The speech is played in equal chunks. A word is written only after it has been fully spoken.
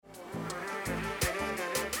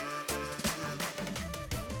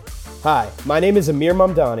Hi, my name is Amir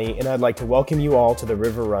Mamdani, and I'd like to welcome you all to the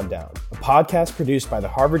River Rundown, a podcast produced by the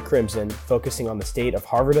Harvard Crimson, focusing on the state of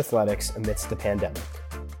Harvard athletics amidst the pandemic.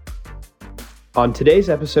 On today's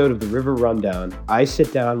episode of the River Rundown, I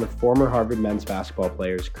sit down with former Harvard men's basketball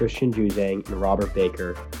players Christian Juzang and Robert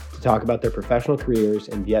Baker to talk about their professional careers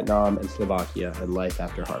in Vietnam and Slovakia and life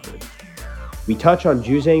after Harvard. We touch on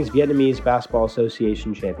Juzang's Vietnamese Basketball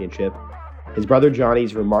Association championship, his brother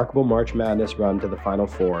Johnny's remarkable March Madness run to the Final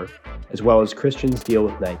Four, as well as Christian's deal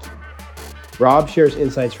with Nike. Rob shares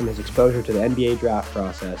insights from his exposure to the NBA draft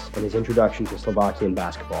process and his introduction to Slovakian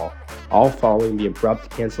basketball, all following the abrupt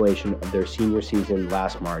cancellation of their senior season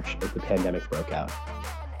last March as the pandemic broke out.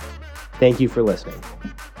 Thank you for listening.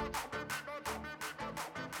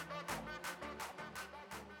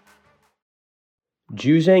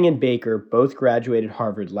 Juzang and Baker both graduated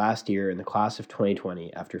Harvard last year in the class of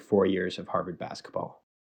 2020 after 4 years of Harvard basketball.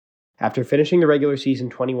 After finishing the regular season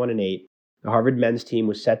 21-8, the Harvard men's team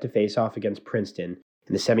was set to face off against Princeton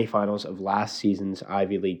in the semifinals of last season's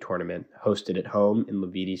Ivy League tournament, hosted at home in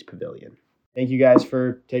Levites Pavilion. Thank you guys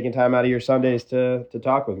for taking time out of your Sundays to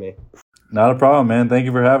talk with me. Not a problem, man. Thank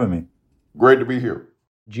you for having me. Great to be here.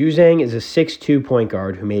 Juzang is a 6'2" point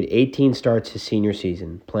guard who made 18 starts his senior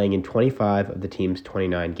season, playing in 25 of the team's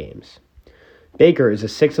 29 games. Baker is a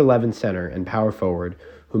 6'11" center and power forward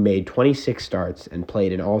who made 26 starts and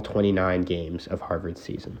played in all 29 games of Harvard's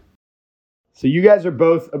season. So you guys are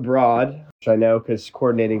both abroad, which I know because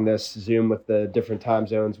coordinating this Zoom with the different time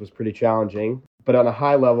zones was pretty challenging. But on a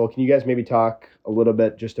high level, can you guys maybe talk a little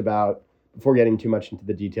bit just about, before getting too much into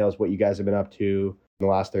the details, what you guys have been up to in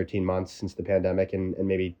the last 13 months since the pandemic and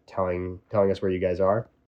maybe telling us where you guys are?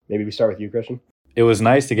 Maybe we start with you, Christian. It was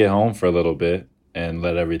nice to get home for a little bit and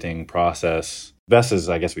let everything process best as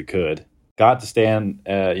I guess we could. Got to stay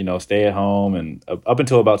at home and up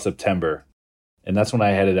until about September. And that's when I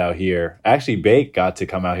headed out here. Actually, Bake got to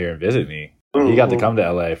come out here and visit me. He got to come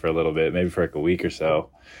to LA for a little bit, maybe for like a week or so.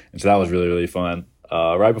 And so that was really, really fun.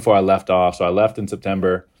 Right before I left off, so I left in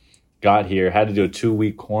September, got here, had to do a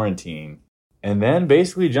 2-week quarantine, and then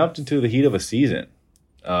basically jumped into the heat of a season.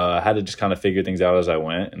 I had to just kind of figure things out as I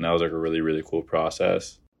went, and that was like a really, really cool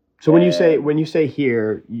process. So when you say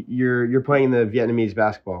here, you're playing in the Vietnamese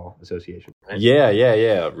Basketball Association, right?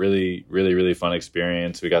 Yeah. Really, really, really fun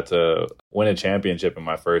experience. We got to win a championship in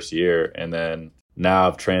my first year, and then now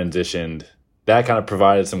I've transitioned. That kind of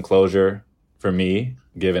provided some closure for me,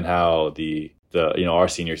 given how the our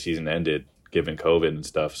senior season ended, given COVID and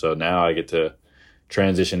stuff. So now I get to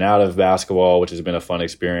transition out of basketball, which has been a fun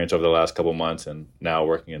experience over the last couple months, and now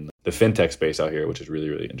working in the fintech space out here, which is really,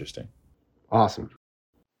 really interesting. Awesome.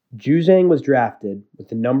 Juzang was drafted with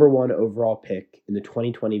the number 1 overall pick in the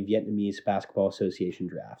 2020 Vietnamese Basketball Association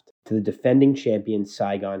draft to the defending champion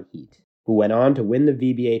Saigon Heat, who went on to win the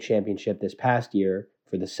VBA championship this past year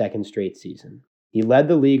for the second straight season. He led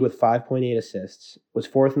the league with 5.8 assists, was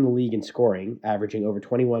 4th in the league in scoring, averaging over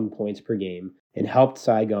 21 points per game, and helped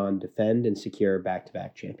Saigon defend and secure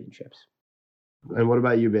back-to-back championships. And what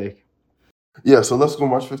about you, Bake? Yeah, so let's go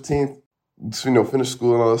March 15th. Finish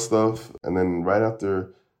school and all that stuff. And then right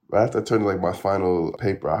after I turned like my final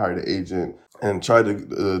paper, I hired an agent and tried to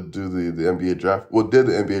do the NBA draft. Well, did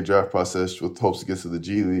the NBA draft process with hopes to get to the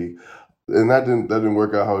G League. And that didn't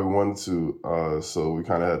work out how we wanted to. So we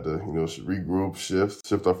kind of had to, regroup,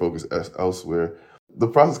 shift our focus elsewhere. The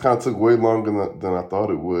process kind of took way longer than I thought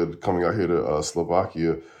it would coming out here to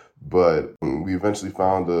Slovakia. But we eventually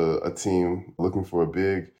found a team looking for a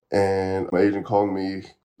big. And my agent called me.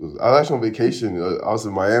 I was actually on vacation. I was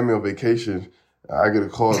in Miami on vacation. I get a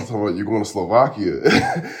call talking about you're going to Slovakia.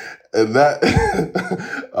 And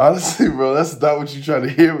that, honestly, bro, that's not what you try to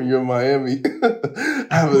hear when you're in Miami.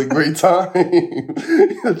 Having a great time.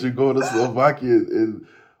 That you're going to Slovakia and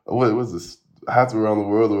what was this? Half around the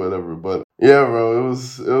world or whatever. But yeah, bro, it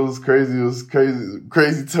was crazy. It was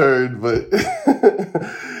crazy turn, but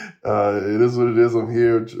it is what it is. I'm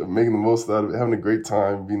here, I'm making the most out of it, having a great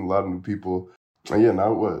time, meeting a lot of new people. And yeah,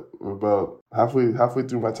 now what? We're about halfway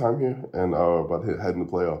through my time here, and about heading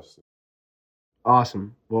to playoffs.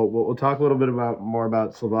 Awesome. Well, we'll talk a little bit more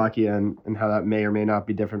about Slovakia and how that may or may not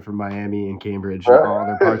be different from Miami and Cambridge and all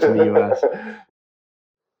other parts of the U.S.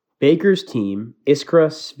 Baker's team, Iskra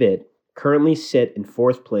Svit, currently sit in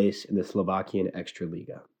 4th place in the Slovakian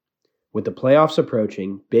Extraliga. With the playoffs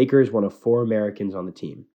approaching, Baker is one of 4 Americans on the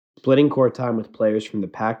team, splitting court time with players from the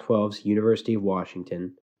Pac-12's University of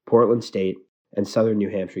Washington, Portland State, and Southern New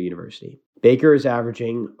Hampshire University. Baker is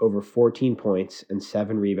averaging over 14 points and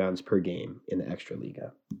 7 rebounds per game in the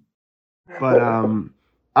Extraliga. But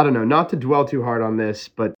I don't know, not to dwell too hard on this,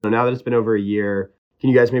 but now that it's been over a year, can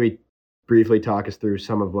you guys maybe briefly talk us through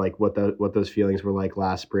some of like what those feelings were like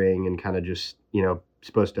last spring, and kind of just,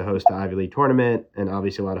 supposed to host the Ivy League tournament, and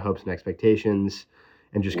obviously a lot of hopes and expectations,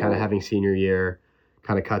 and just kind of having senior year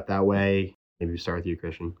kind of cut that way. Maybe we start with you,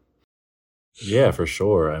 Christian. Yeah, for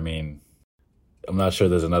sure. I mean, I'm not sure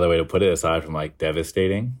there's another way to put it aside from like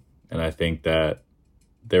devastating. And I think that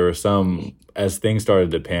there were some, as things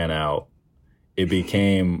started to pan out,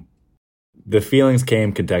 the feelings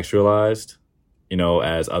came contextualized,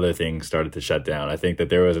 as other things started to shut down. I think that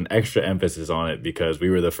there was an extra emphasis on it because we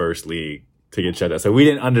were the first league to get shut down. So we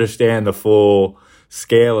didn't understand the full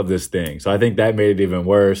scale of this thing. So I think that made it even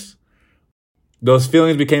worse. Those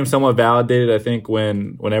feelings became somewhat validated, I think,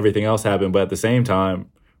 when everything else happened. But at the same time,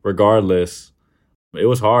 regardless, it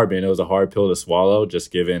was hard, man. It was a hard pill to swallow,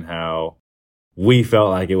 just given how we felt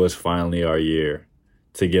like it was finally our year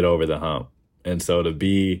to get over the hump. And so to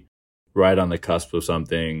be right on the cusp of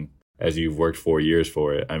something as you've worked 4 years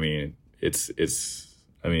for it, I mean, it's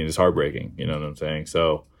heartbreaking. You know what I'm saying?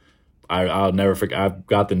 So I'll never forget. I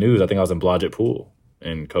got the news. I think I was in Blodgett Pool,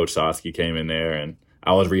 and Coach Sosky came in there, and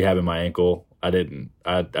I was rehabbing my ankle. I didn't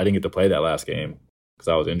get to play that last game because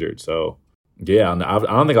I was injured. So yeah, I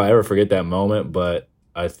don't think I'll ever forget that moment. But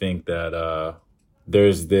I think that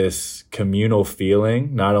there's this communal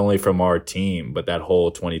feeling, not only from our team, but that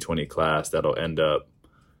whole 2020 class that'll end up,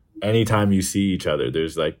 anytime you see each other,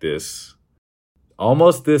 there's like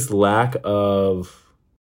almost this lack of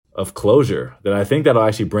closure that I think that'll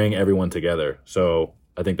actually bring everyone together. So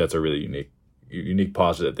I think that's a really unique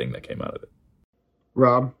positive thing that came out of it.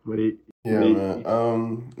 Rob, what do you? Yeah, man.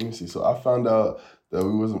 Let me see. So I found out that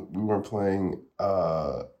we weren't playing.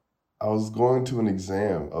 I was going to an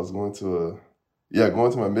exam. I was going to my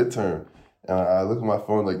midterm, and I look at my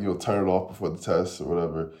phone, like, turn it off before the test or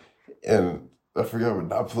whatever, and I forgot we're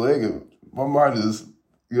not playing it. My mind is,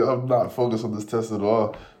 I'm not focused on this test at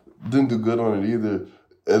all. Didn't do good on it either.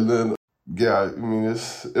 And then, yeah, I mean,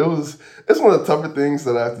 it's one of the tougher things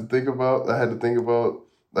that I had to think about,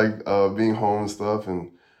 like being home and stuff,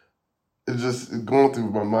 and it's just going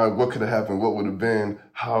through my mind, what could have happened, what would have been,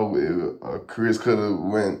 how our careers could have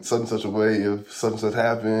went such and such a way if such and such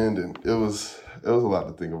happened, and it was a lot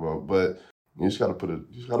to think about. But you just gotta put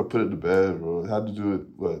it to bed, bro. I had to do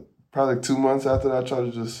it, probably like 2 months after that. I tried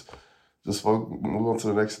to just move on to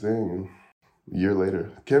the next thing, and a year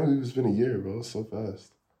later, can't believe it's been a year, bro. It's so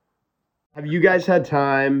fast. Have you guys had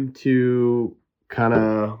time to kind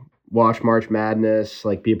of watch March Madness,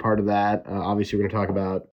 like be a part of that? Obviously, we're going to talk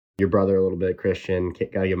about your brother a little bit, Christian.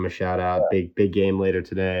 Got to give him a shout out. Big game later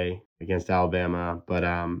today against Alabama. But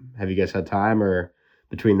have you guys had time, or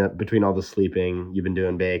between all the sleeping you've been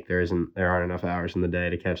doing, Bake, there aren't enough hours in the day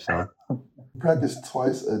to catch some? Practice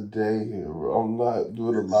twice a day here, bro. I'm not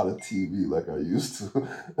doing a lot of TV like I used to.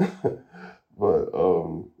 But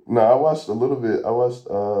no, I watched a little bit. I watched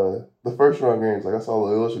the first round games. Like, I saw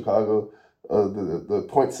Loyola Chicago, the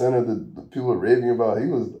point center that the people were raving about. He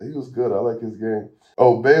was good. I like his game.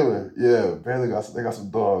 Oh, Baylor, yeah, Baylor they got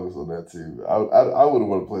some dogs on that team. I wouldn't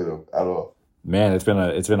want to play them at all. Man, it's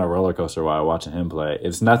been a roller coaster while watching him play.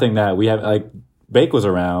 It's nothing that we have, like, Bake was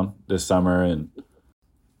around this summer, and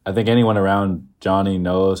I think anyone around Johnny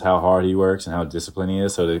knows how hard he works and how disciplined he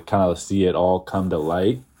is. So to kind of see it all come to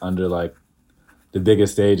light under, like, the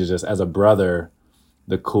biggest stage is just, as a brother,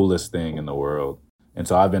 the coolest thing in the world. And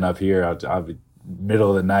so I've been up here, I've been middle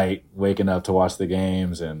of the night waking up to watch the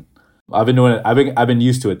games, and I've been doing it. I've been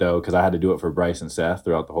used to it though, because I had to do it for Bryce and Seth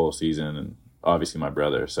throughout the whole season, and obviously my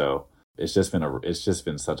brother. So it's just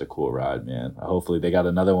been such a cool ride, man. Hopefully they got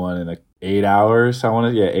another one in 8 hours.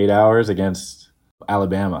 8 hours against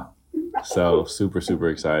Alabama. So super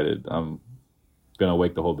excited. I'm gonna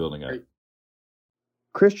wake the whole building up.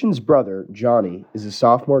 Christian's brother, Johnny, is a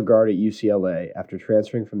sophomore guard at UCLA after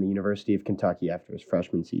transferring from the University of Kentucky after his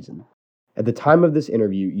freshman season. At the time of this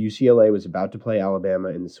interview, UCLA was about to play Alabama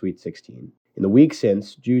in the Sweet 16. In the week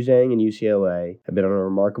since, Juzang and UCLA have been on a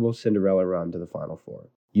remarkable Cinderella run to the Final Four.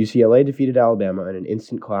 UCLA defeated Alabama in an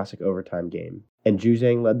instant classic overtime game, and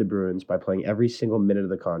Juzang led the Bruins by playing every single minute of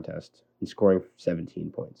the contest and scoring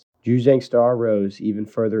 17 points. Juzang's star rose even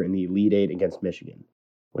further in the Elite Eight against Michigan,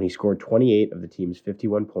 when he scored 28 of the team's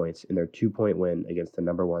 51 points in their 2-point win against the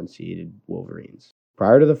number 1 seeded Wolverines.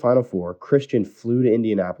 Prior to the Final Four, Christian flew to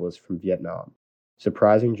Indianapolis from Vietnam,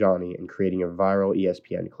 surprising Johnny and creating a viral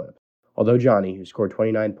ESPN clip. Although Johnny, who scored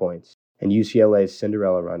 29 points, and UCLA's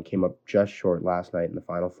Cinderella run came up just short last night in the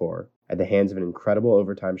Final Four at the hands of an incredible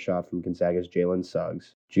overtime shot from Gonzaga's Jalen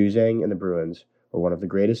Suggs, Juzang and the Bruins were one of the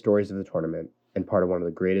greatest stories of the tournament and part of one of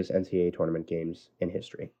the greatest NCAA tournament games in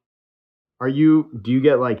history. Do you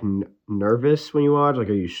get like nervous when you watch? Like,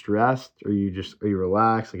 are you stressed? Are you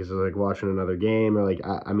relaxed? Like, is it like watching another game? Or like,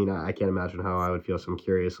 I mean, I can't imagine how I would feel. So I'm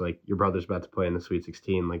curious, like your brother's about to play in the Sweet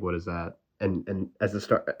 16. Like, what is that? And as the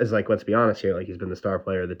star, as like, let's be honest here, like he's been the star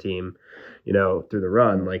player of the team, through the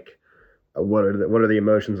run. Like, what are the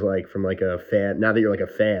emotions like from like a fan? Now that you're like a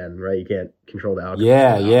fan, right? You can't control the outcome.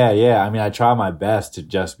 Yeah. I mean, I try my best to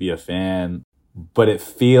just be a fan, but it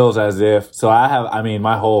feels as if,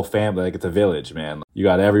 my whole family, like it's a village, man. You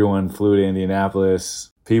got everyone flew to Indianapolis,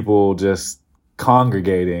 people just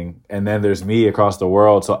congregating, and then there's me across the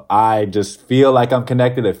world. So I just feel like I'm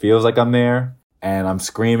connected. It feels like I'm there, and I'm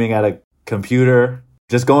screaming at a computer,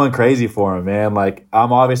 just going crazy for him, man. Like,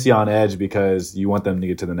 I'm obviously on edge because you want them to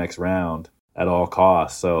get to the next round at all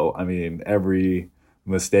costs. So, I mean, every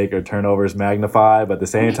mistake or turnover is magnified, but at the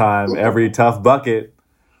same time, every tough bucket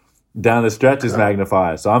down the stretch is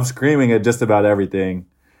magnified. So I'm screaming at just about everything,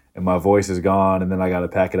 and my voice is gone, and then I got to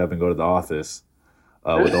pack it up and go to the office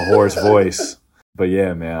with a hoarse voice. But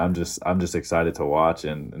yeah, man, I'm just excited to watch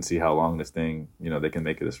and see how long this thing, they can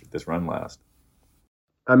make this run last.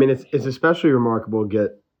 I mean, it's especially remarkable. They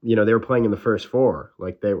were playing in the first four.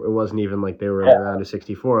 Like it wasn't even like they were in the round of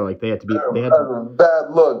 64. Like they had to be. They had to,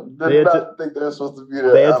 bad look. Did not think they were supposed to be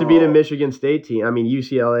there. They had to beat a Michigan State team. I mean,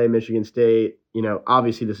 UCLA, Michigan State.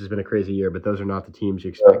 Obviously this has been a crazy year, but those are not the teams you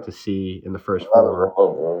expect to see in the first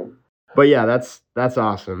four. But yeah, that's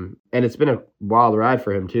awesome, and it's been a wild ride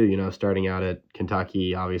for him too. Starting out at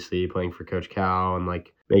Kentucky, obviously playing for Coach Cal, and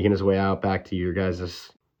like making his way out back to your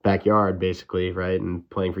guys' backyard, basically, right, and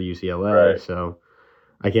playing for UCLA. Right. So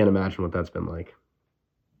I can't imagine what that's been like.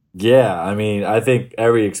 Yeah, I mean, I think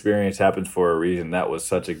every experience happens for a reason. That was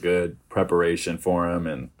such a good preparation for him,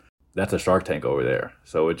 and that's a Shark Tank over there.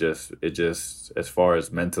 So it just as far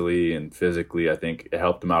as mentally and physically, I think it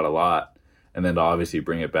helped him out a lot. And then to obviously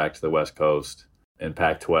bring it back to the West Coast and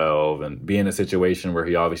Pac-12 and be in a situation where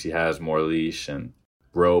he obviously has more leash and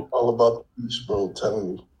rope. All about the leash, bro, I'm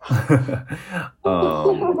telling you.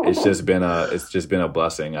 It's just been a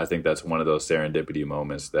blessing. I think that's one of those serendipity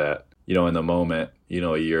moments that, in the moment,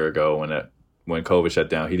 a year ago when COVID shut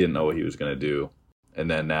down, he didn't know what he was going to do.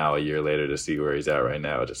 And then now a year later to see where he's at right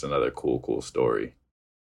now, just another cool story.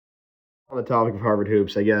 On the topic of Harvard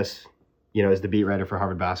hoops, I guess, as the beat writer for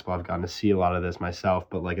Harvard basketball, I've gotten to see a lot of this myself,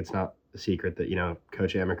 but like, it's not a secret that,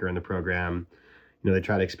 Coach Amaker and the program, they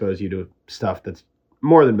try to expose you to stuff that's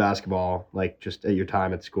more than basketball, like just at your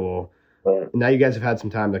time at school. Right. And now you guys have had some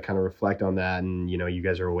time to kind of reflect on that, and you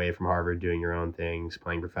guys are away from Harvard doing your own things,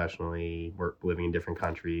 playing professionally, living in different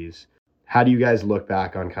countries. How do you guys look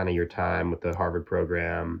back on kind of your time with the Harvard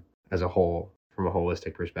program as a whole, from a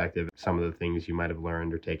holistic perspective? Some of the things you might have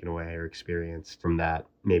learned or taken away or experienced from that.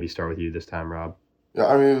 Maybe start with you this time, Rob. Yeah,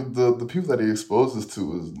 I mean, the people that he exposed us to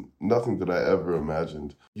was nothing that I ever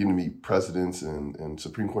imagined. You to meet presidents and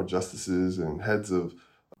Supreme Court justices and heads of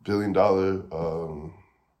billion-dollar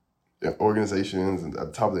organizations and at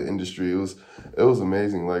the top of the industry. It was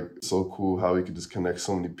amazing. Like, so cool how he could just connect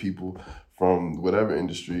so many people from whatever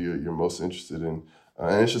industry you're most interested in.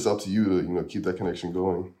 And it's just up to you to keep that connection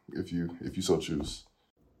going if you so choose.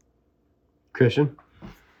 Christian?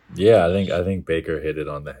 Yeah, I think Baker hit it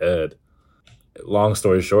on the head. Long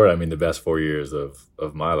story short, I mean, the best 4 years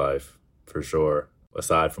of my life, for sure.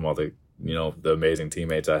 Aside from all the, the amazing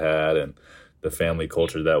teammates I had and the family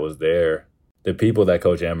culture that was there, the people that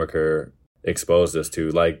Coach Amaker exposed us to,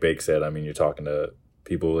 like Bake said, I mean, you're talking to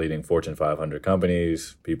people leading Fortune 500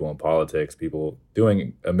 companies, people in politics, people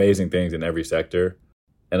doing amazing things in every sector.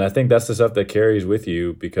 And I think that's the stuff that carries with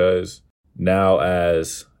you, because now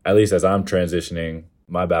at least as I'm transitioning,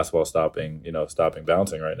 my basketball stopping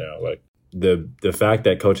bouncing right now, like, the fact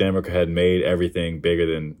that Coach Amaker had made everything bigger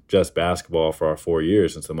than just basketball for our 4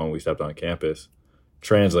 years since the moment we stepped on campus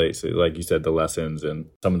translates, like you said, the lessons and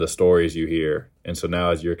some of the stories you hear. And so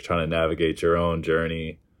now as you're trying to navigate your own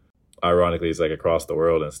journey, ironically, it's like across the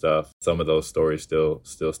world and stuff, some of those stories still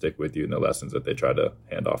stick with you and the lessons that they try to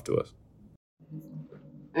hand off to us.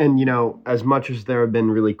 And, as much as there have been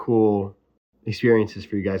really cool experiences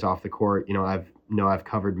for you guys off the court, I've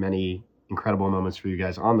covered many incredible moments for you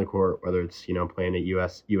guys on the court, whether it's, playing at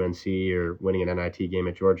UNC or winning an NIT game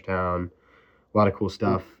at Georgetown. A lot of cool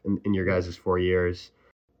stuff in your guys' 4 years.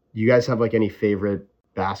 Do you guys have like any favorite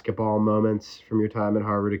basketball moments from your time at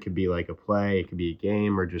Harvard? It could be like a play, it could be a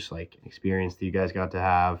game, or just like an experience that you guys got to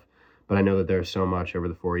have. But I know that there's so much over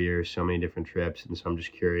the 4 years, so many different trips. And so I'm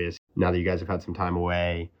just curious, now that you guys have had some time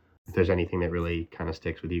away, if there's anything that really kind of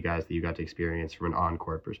sticks with you guys that you got to experience from an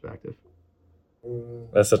on-court perspective.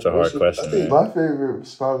 That's such a hard question. I think my favorite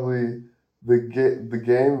was probably the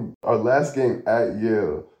game, our last game at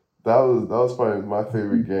Yale. That was probably my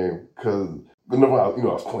favorite game because whenever I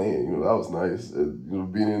was playing, that was nice.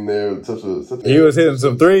 And, being in there with such He was hitting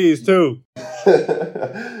some threes too.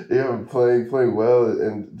 yeah, playing well,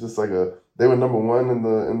 and just like they were number one in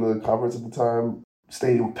the conference at the time.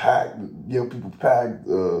 Stadium packed, people packed.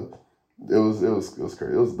 It was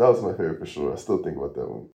crazy. That was my favorite for sure. I still think about that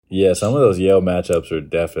one. Yeah, some of those Yale matchups are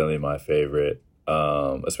definitely my favorite.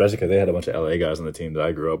 Especially because they had a bunch of LA guys on the team that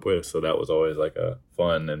I grew up with, so that was always like a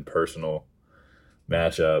fun and personal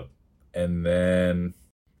matchup. And then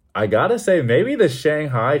I gotta say, maybe the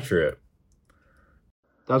Shanghai trip.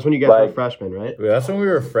 That was when you guys were freshmen, right? That's when we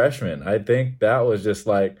were freshmen. I think that was just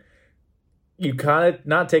like, you kind of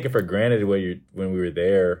not take it for granted when we were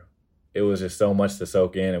there. It was just so much to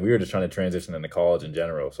soak in, and we were just trying to transition into college in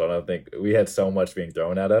general. So I don't think we had so much being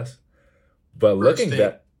thrown at us. But looking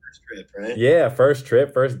back, first trip, right? Yeah, first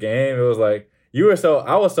trip, first game. It was like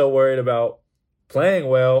I was so worried about playing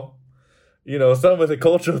well. Some of the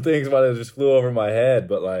cultural things might have just flew over my head,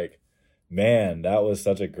 but like, man, that was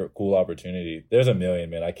such a cool opportunity. There's a million,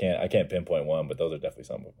 man. I can't pinpoint one, but those are definitely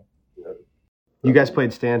some of them. You guys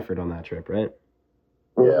played Stanford on that trip, right?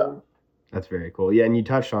 Yeah. That's very cool. Yeah, and you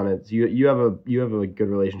touched on it. So you have a good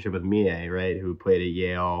relationship with Mie, right? Who played at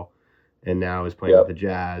Yale and now is playing with the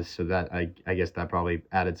Jazz. So that I guess that probably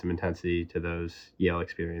added some intensity to those Yale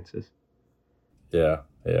experiences. Yeah,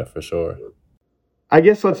 for sure. I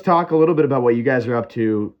guess let's talk a little bit about what you guys are up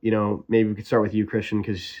to. Maybe we could start with you, Christian,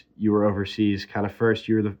 because you were overseas. Kind of first,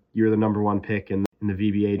 you're the number one pick in the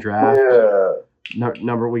VBA draft. Yeah.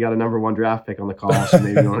 We got a number one draft pick on the call, so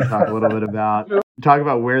maybe you want to talk a little bit about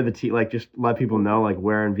where the team, like, just let people know like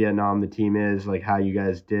where in Vietnam the team is, like how you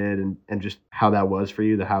guys did, and just how that was for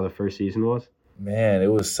you, how the first season was. Man, it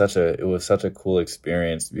was such a cool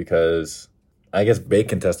experience because I guess Bake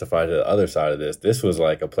can testify to the other side of this. This was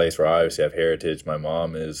like a place where I obviously have heritage. My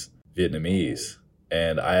mom is Vietnamese,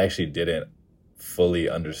 and I actually didn't fully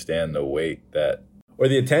understand the weight or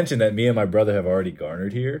the attention that me and my brother have already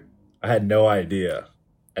garnered here. I had no idea.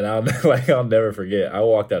 And I'll never forget. I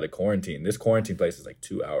walked out of quarantine. This quarantine place is like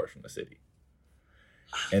 2 hours from the city.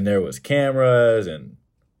 And there was cameras and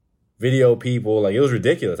video people. Like, it was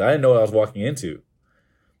ridiculous. I didn't know what I was walking into.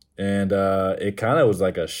 And it kind of was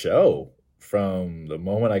like a show from the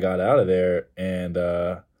moment I got out of there. And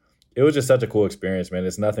it was just such a cool experience, man.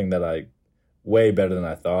 It's nothing that way better than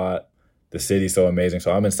I thought. The city's so amazing.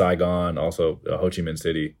 So I'm in Saigon, also Ho Chi Minh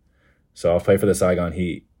City. So I'll play for the Saigon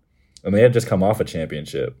Heat. And they had just come off a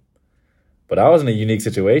championship. But I was in a unique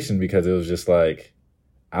situation because it was just like,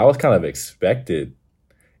 I was kind of expected,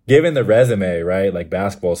 given the resume, right? Like,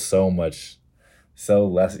 basketball is so less,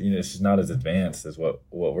 it's just not as advanced as what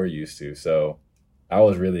we're used to. So I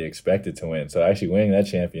was really expected to win. So actually winning that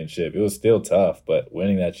championship, it was still tough, but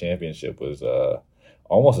winning that championship was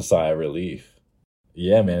almost a sigh of relief.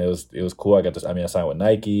 Yeah, man, it was cool. I signed with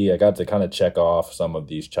Nike. I got to kind of check off some of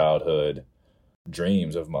these childhood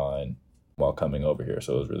dreams of mine while coming over here.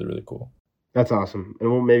 So it was really, really cool. That's awesome.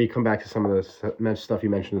 And we'll maybe come back to some of the stuff you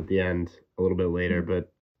mentioned at the end a little bit later.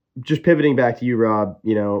 But just pivoting back to you, Rob,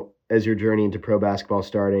 as your journey into pro basketball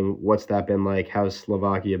starting, what's that been like? How's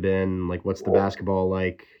Slovakia been? Like, what's the basketball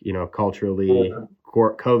like, culturally,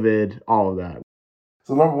 COVID, all of that?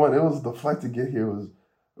 So number one, it was the flight to get here was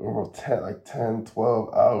over 10,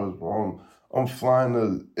 12 hours, bro. I'm flying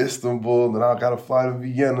to Istanbul, then I got to fly to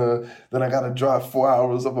Vienna, then I got to drive 4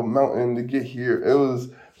 hours up a mountain to get here. It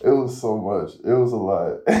was so much. It was a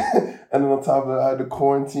lot. And then on top of that, I had to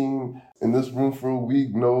quarantine in this room for a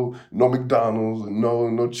week. No McDonald's,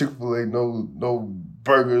 no Chick-fil-A, no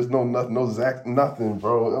burgers, no nothing, no Zack, nothing,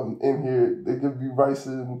 bro. I'm in here. They give me rice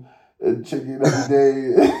and chicken every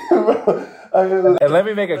day. And let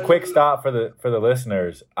me make a quick stop for the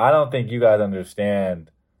listeners. I don't think you guys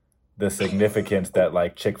understand the significance that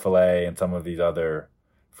like Chick-fil-A and some of these other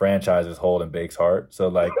franchises hold in Bake's heart. So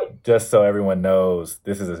like, just so everyone knows,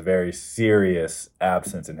 this is a very serious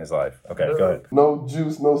absence in his life. Okay, go ahead. No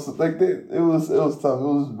juice, it was tough. It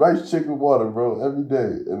was rice, chicken, water, bro, every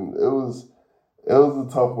day, and it was a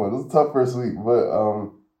tough one. It was a tough first week, but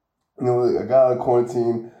I got out of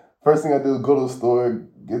quarantine. First thing I did was go to the store,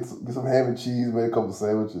 get some ham and cheese, make a couple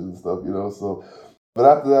sandwiches and stuff, So, but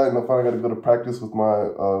after that, finally got to go to practice with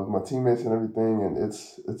my teammates and everything, and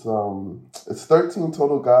it's 13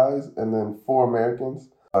 total guys and then 4 Americans.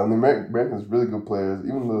 And the Americans really good players.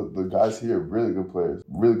 Even the guys here, really good players,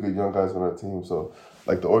 really good young guys on our team. So,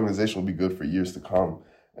 like, the organization will be good for years to come.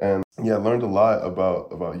 And yeah, I learned a lot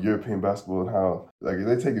about European basketball and how like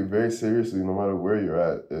they take it very seriously no matter where you're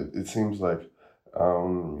at. It seems like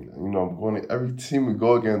I'm going to every team we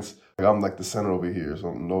go against. Like, I'm like the center over here,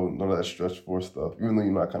 so none of that stretch four stuff. Even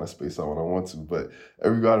though I kind of space out when I want to, but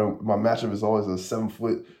my matchup is always a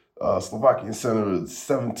 7-foot Slovakian center,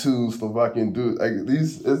 7'2" Slovakian dude. Like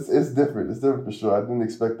it's different. It's different for sure. I didn't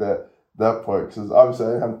expect that part because obviously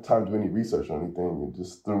I didn't have time to do any research or anything. It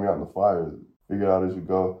just threw me out in the fire. Figure it out as you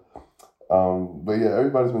go. But yeah,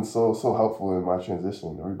 everybody's been so helpful in my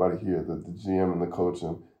transition. Everybody here, the GM and the coach,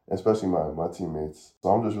 and especially my teammates. So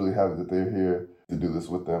I'm just really happy that they're here to do this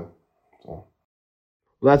with them. So.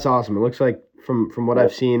 Well, that's awesome. It looks like from what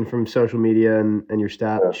I've seen from social media and your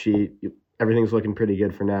stat sheet, everything's looking pretty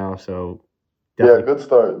good for now. So definitely. Yeah, good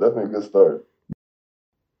start. Definitely a good start.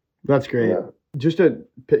 That's great. Yeah. Just to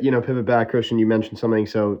pivot back, Christian, you mentioned something.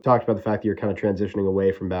 So talked about the fact that you're kind of transitioning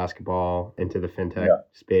away from basketball into the fintech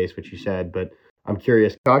space, which you said. But I'm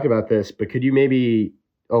curious, talk about this, but could you maybe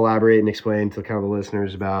elaborate and explain to kind of the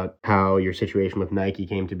listeners about how your situation with Nike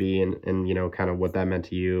came to be and kind of what that meant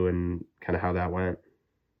to you and kind of how that went?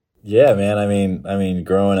 Yeah, man. I mean,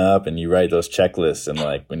 growing up and you write those checklists and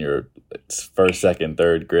like when you're first, second,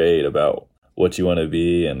 third grade about what you want to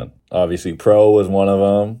be. And obviously pro was one of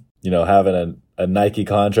them, having a Nike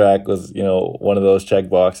contract was, one of those check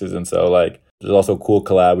boxes. And so like, there's also a cool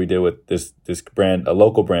collab we did with this brand, a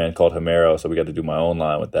local brand called Homero. So we got to do my own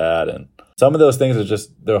line with that. And some of those things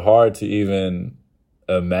they're hard to even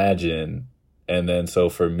imagine. And then so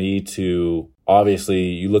for me to, obviously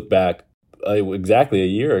you look back exactly a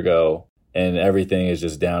year ago and everything is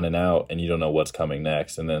just down and out and you don't know what's coming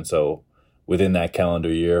next. And then so within that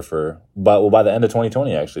calendar year by the end of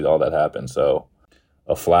 2020, actually, all that happened. So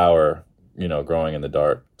a flower, growing in the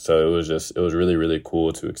dark. So it was really, really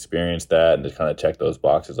cool to experience that and to kind of check those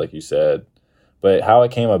boxes, like you said. But how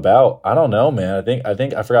it came about, I don't know, man. I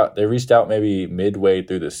think I forgot. They reached out maybe midway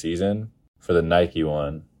through the season for the Nike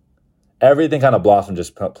one. Everything kind of blossomed,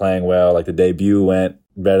 just playing well. Like the debut went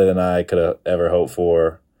better than I could have ever hoped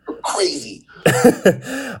for. Crazy.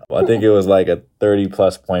 Well, I think it was like a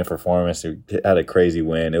 30-plus point performance. We had a crazy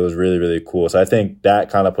win. It was really, really cool. So I think that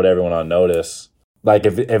kind of put everyone on notice. Like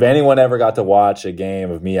if anyone ever got to watch a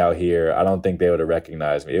game of me out here, I don't think they would have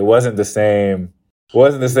recognized me. It wasn't the same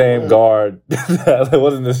guard. It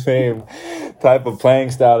wasn't the same type of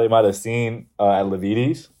playing style they might have seen at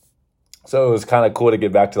Levites. So it was kind of cool to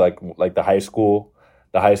get back to like the high school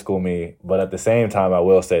me. But at the same time, I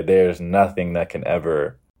will say there's nothing that can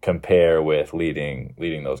ever compare with leading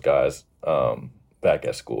those guys back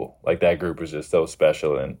at school. Like that group was just so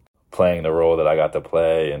special and playing the role that I got to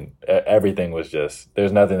play, and everything was just,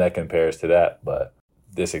 there's nothing that compares to that. But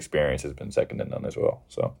this experience has been second to none as well.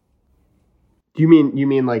 So. Do you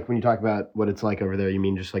mean like when you talk about what it's like over there, you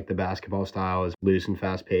mean just like the basketball style is loose and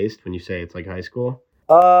fast paced when you say it's like high school?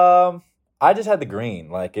 I just had the green.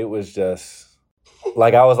 Like it was just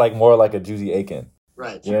like I was like more like a Juicy Aiken.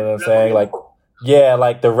 Right. You know what I'm saying? Like yeah,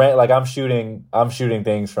 like the range, like I'm shooting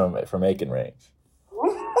things from Aiken range.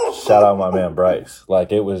 Shout out my man Bryce.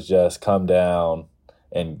 Like it was just come down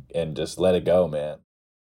and just let it go, man.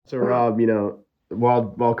 So Rob,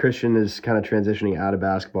 while Christian is kind of transitioning out of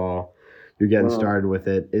basketball, you're getting started with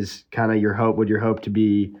it. Is kind of would your hope to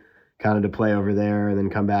be kind of to play over there and then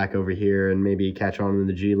come back over here and maybe catch on in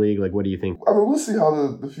the G League? Like, what do you think? I mean, we'll see how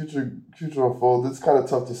the future unfolds. It's kind of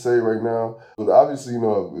tough to say right now. But obviously,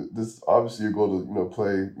 this obviously your goal to,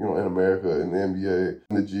 play, in America, in the NBA,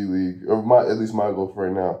 in the G League, or at least my goal for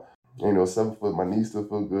right now. 7 foot, my knees still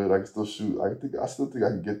feel good. I can still shoot. I still think I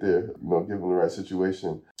can get there, given the right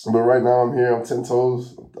situation. But right now I'm here. I'm 10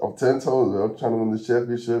 toes. I'm 10 toes. I'm trying to win the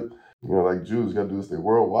championship. Like Jews, got to do this thing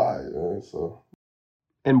worldwide. So.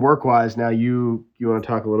 And work-wise, now you want to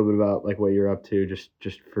talk a little bit about like what you're up to, just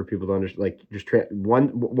for people to understand. Like just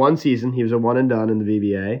one season, he was a one and done in the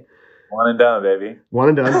VBA. One and done, baby. One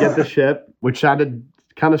and done. Get the ship, which sounded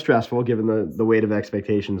kind of stressful given the weight of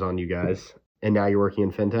expectations on you guys. And now you're working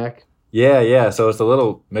in fintech. Yeah. So it's a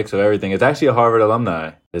little mix of everything. It's actually a Harvard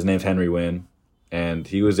alumni. His name's Henry Wynn, and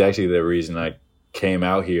he was actually the reason I came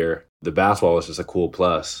out here. The basketball was just a cool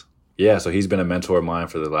plus. Yeah, so he's been a mentor of mine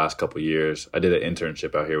for the last couple of years. I did an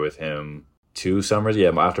internship out here with him 2 summers,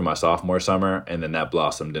 after my sophomore summer, and then that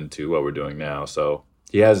blossomed into what we're doing now. So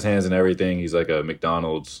he has his hands in everything. He's like a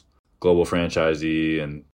McDonald's global franchisee,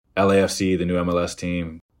 and LAFC, the new MLS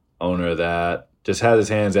team, owner of that, just has his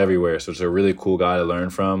hands everywhere. So it's a really cool guy to learn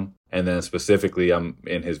from. And then specifically, I'm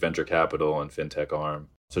in his venture capital and fintech arm.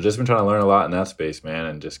 So just been trying to learn a lot in that space, man,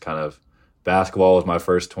 and just kind of basketball was my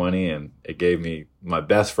first 20, and it gave me my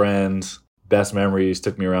best friends, best memories,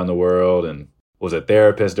 took me around the world, and was a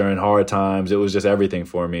therapist during hard times. It was just everything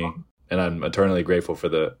for me. And I'm eternally grateful for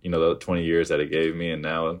the 20 years that it gave me. And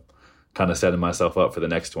now kind of setting myself up for the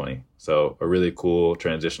next 20. So a really cool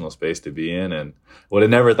transitional space to be in. And would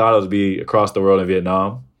have never thought it would be across the world in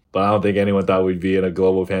Vietnam, but I don't think anyone thought we'd be in a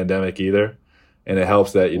global pandemic either. And it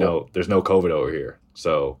helps that, there's no COVID over here.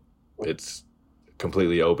 So it's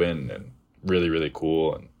completely open and really, really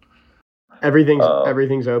cool. And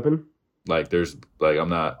everything's open. Like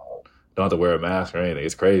don't have to wear a mask or anything.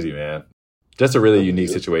 It's crazy, man. Just a really unique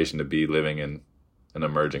situation to be living in an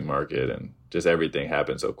emerging market, and just everything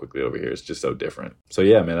happens so quickly over here. It's just so different. So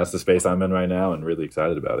yeah, man, that's the space I'm in right now, and really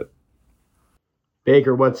excited about it.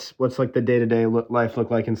 Baker, what's like the day-to-day life look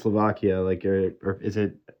like in Slovakia? Like, or is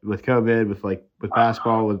it with COVID, with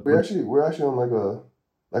basketball? We're actually on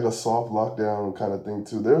like a soft lockdown kind of thing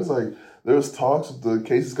too. There was talks of the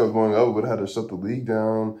cases kept going up, but had to shut the league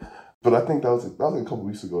down. But I think that was a couple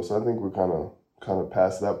weeks ago, so I think we're kind of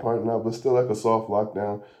past that part now. But still like a soft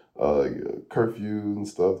lockdown. Curfew and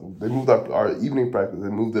stuff. They moved up our evening practice. They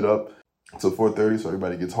moved it up to 4:30, so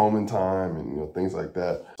everybody gets home in time, and things like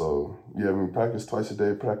that. So yeah, practice twice a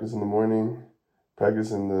day. Practice in the morning,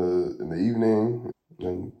 practice in the evening,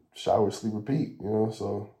 and shower, sleep, repeat.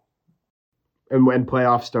 So. And when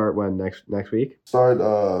playoffs start? When next week? Start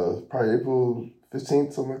probably April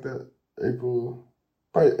 15th, something like that.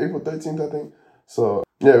 Probably April 13th, I think. So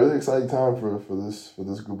yeah, really exciting time for this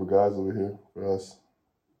group of guys over here for us.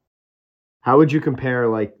 How would you compare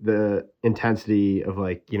like the intensity of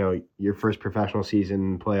your first professional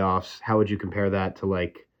season playoffs? How would you compare that to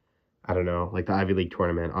the Ivy League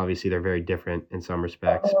tournament? Obviously, they're very different in some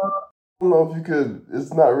respects. I don't know if you could.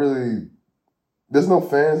 It's not really. There's no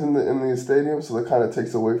fans in the stadium, so that kind of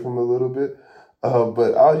takes away from it a little bit.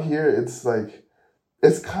 But out here, it's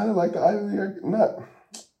kind of like the Ivy League.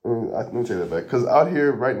 Let me take that back. Because out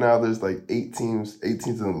here right now, there's like 8 teams in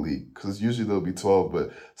the league. Because usually there'll be 12,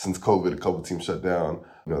 but since COVID, a couple teams shut down,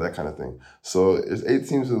 that kind of thing. So there's 8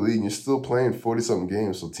 teams in the league, and you're still playing 40-something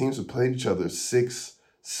games. So teams have played each other 6,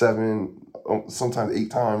 7, sometimes 8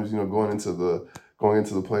 times, going into the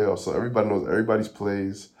playoffs. So everybody knows everybody's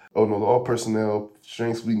plays. Knows all personnel,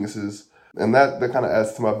 strengths, weaknesses. And that kind of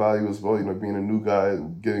adds to my value as well. Being a new guy,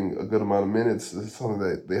 getting a good amount of minutes is something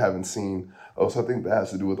that they haven't seen. So I think that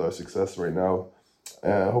has to do with our success right now.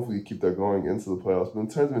 And hopefully keep that going into the playoffs. But in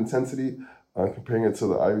terms of intensity, comparing it to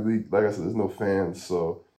the Ivy League, like I said, there's no fans.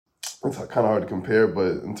 So it's kind of hard to compare.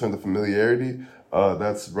 But in terms of familiarity,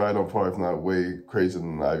 that's right on par, if not way crazier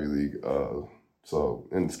than the Ivy League. So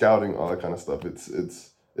in scouting, all that kind of stuff,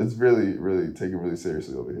 it's really, really taken really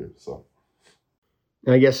seriously over here. So.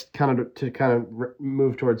 And I guess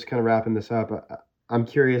move towards kind of wrapping this up, I'm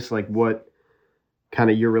curious, what kind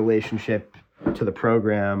of your relationship to the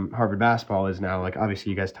program, Harvard basketball, is now. Like,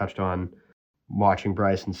 obviously, you guys touched on watching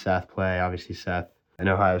Bryce and Seth play. Obviously, Seth, and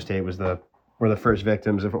Ohio State were the first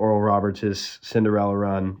victims of Oral Roberts' Cinderella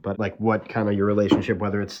run. But, what kind of your relationship,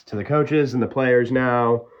 whether it's to the coaches and the players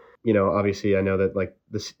now? Obviously, I know that,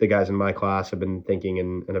 the guys in my class have been thinking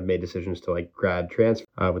and have made decisions to, grad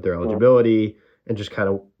transfer with their eligibility. And just kind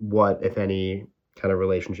of what, if any, kind of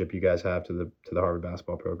relationship you guys have to the Harvard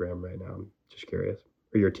basketball program right now. I'm just curious.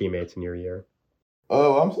 Or your teammates in your year.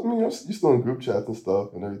 I'm still in group chats and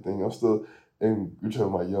stuff and everything. I'm still in group chat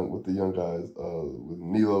with the young guys, with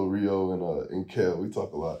Nilo, Rio, and Kel. We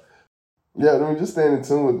talk a lot. Yeah, just staying in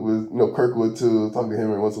tune with Kirkwood too. Talking to him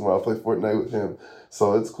every once in a while. I play Fortnite with him,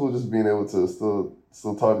 so it's cool just being able to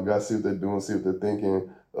still talk to guys, see what they're doing, see what they're thinking,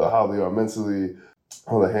 how they are mentally,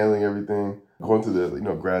 how they're handling everything. Going through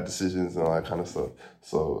the grad decisions and all that kind of stuff.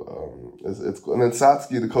 So it's cool. And then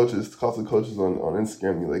Satsuki, the coaches on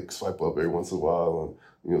Instagram, you swipe up every once in a while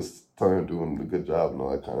and telling them doing a good job and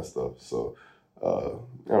all that kind of stuff. So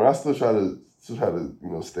I still try to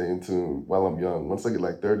stay in tune while I'm young. Once I get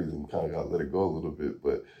 30s, and kind of gotta let it go a little bit.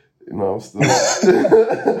 But I'm still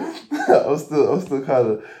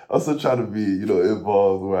I'm still trying to be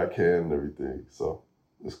involved where I can and everything. So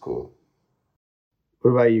it's cool.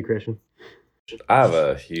 What about you, Christian? I have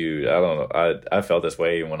a huge, I don't know, I felt this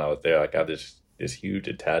way when I was there. I got this huge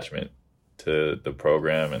attachment to the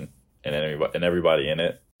program and everybody in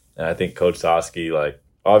it. And I think Coach Sosky,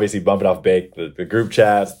 obviously bumping off Bake, the group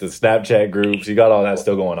chats, the Snapchat groups, you got all that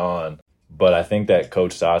still going on. But I think that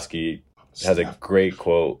Coach Sosky has a great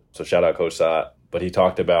quote. So shout out Coach Sot. But he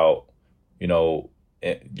talked about,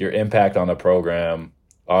 your impact on the program.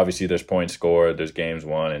 Obviously, there's points scored, there's games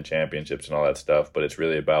won and championships and all that stuff, but it's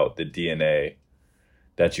really about the DNA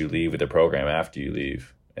that you leave with the program after you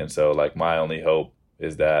leave. And so, my only hope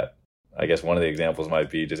is that, I guess one of the examples might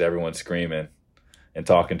be just everyone screaming and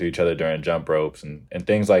talking to each other during jump ropes and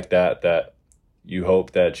things like that you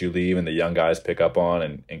hope that you leave and the young guys pick up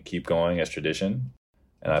on and keep going as tradition.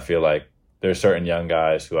 And I feel like there's certain young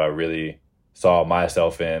guys who I really saw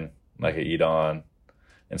myself in, like an Edon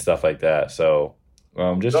and stuff like that. So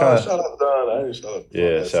just trying to... Shout out Don. I didn't shout out Don.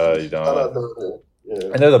 Yeah, shout out Edon. Shout out Don. Yeah.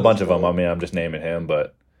 And there's a bunch of them. I mean, I'm just naming him,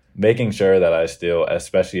 but making sure that I still,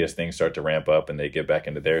 especially as things start to ramp up and they get back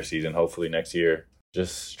into their season, hopefully next year,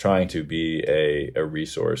 just trying to be a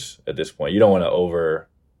resource at this point. You don't want to overdo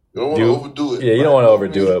it. Yeah, you don't want to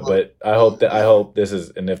overdo it, but I hope this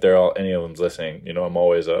is, and if any of them's listening, I'm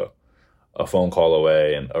always a phone call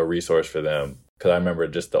away and a resource for them, because I remember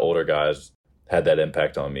just the older guys had that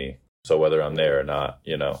impact on me. So whether I'm there or not,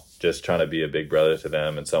 just trying to be a big brother to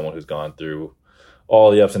them and someone who's gone through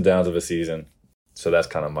all the ups and downs of a season. So that's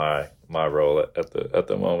kind of my role at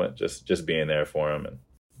the moment, just being there for them and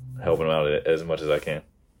helping them out as much as I can.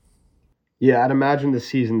 Yeah, I'd imagine the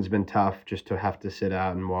season's been tough just to have to sit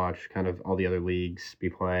out and watch kind of all the other leagues be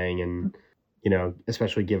playing, and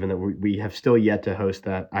especially given that we have still yet to host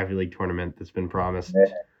that Ivy League tournament that's been promised.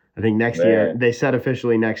 Yeah. I think next year, they said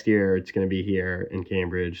officially next year it's going to be here in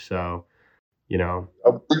Cambridge. So, I'll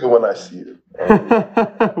believe it when I see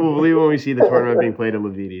it. We'll believe it when we see the tournament being played at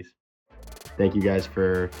Levites. Thank you guys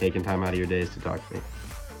for taking time out of your days to talk to me.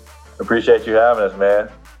 Appreciate you having us, man.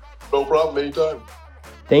 No problem, anytime.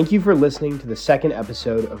 Thank you for listening to the second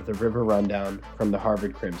episode of the River Rundown from the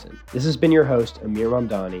Harvard Crimson. This has been your host, Amir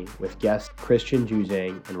Mamdani, with guests Christian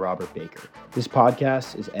Juzang and Robert Baker. This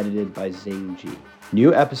podcast is edited by Zing G.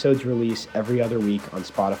 New episodes release every other week on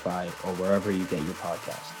Spotify or wherever you get your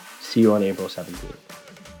podcasts. See you on April 17th.